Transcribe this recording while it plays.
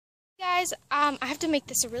Guys, I have to make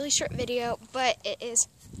this a really short video, but it is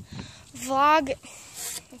vlog.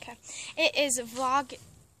 Okay, it is vlog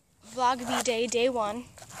bday day 1.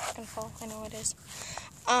 I know it is.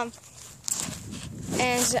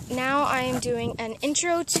 And now I am doing an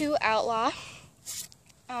intro to Outlaw.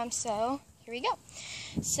 So here we go.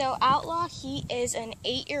 So Outlaw, he is an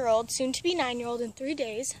 8-year-old, soon to be 9-year-old in 3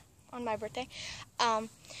 days on my birthday.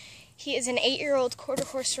 He is an 8-year-old quarter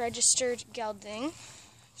horse registered gelding.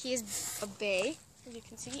 He is a bay, as you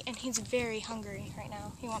can see, and he's very hungry right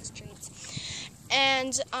now. He wants treats.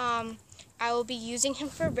 And I will be using him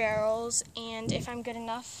for barrels, and if I'm good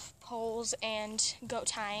enough, poles and goat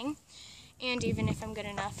tying, and even if I'm good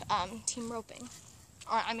enough, team roping.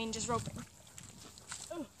 Or, I mean, just roping.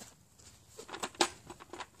 Ooh.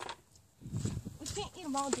 We can't eat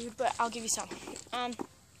them all, dude, but I'll give you some.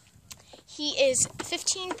 He is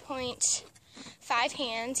 15.5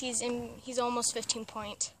 hands. He's almost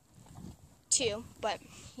 15.2, but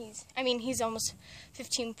he's almost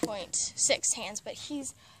 15.6 hands, but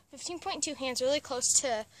he's 15.2 hands, really close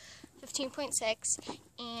to 15.6,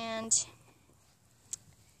 and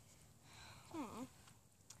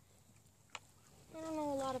I don't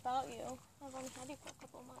know a lot about you. I've only had you for a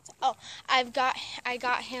couple of months. Oh, I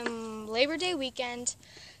got him Labor Day weekend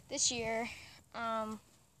this year,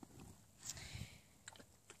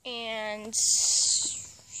 and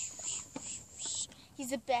he's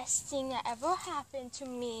the best thing that ever happened to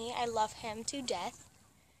me. I love him to death.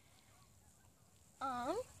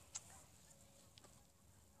 So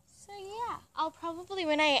yeah, I'll probably,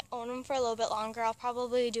 when I own him for a little bit longer, I'll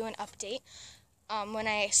probably do an update when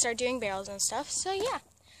I start doing barrels and stuff. So yeah,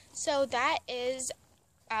 so that is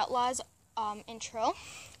Outlaw's intro.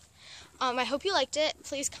 I hope you liked it.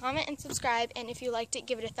 Please comment and subscribe, and if you liked it,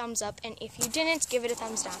 give it a thumbs up, and if you didn't, give it a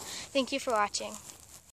thumbs down. Thank you for watching.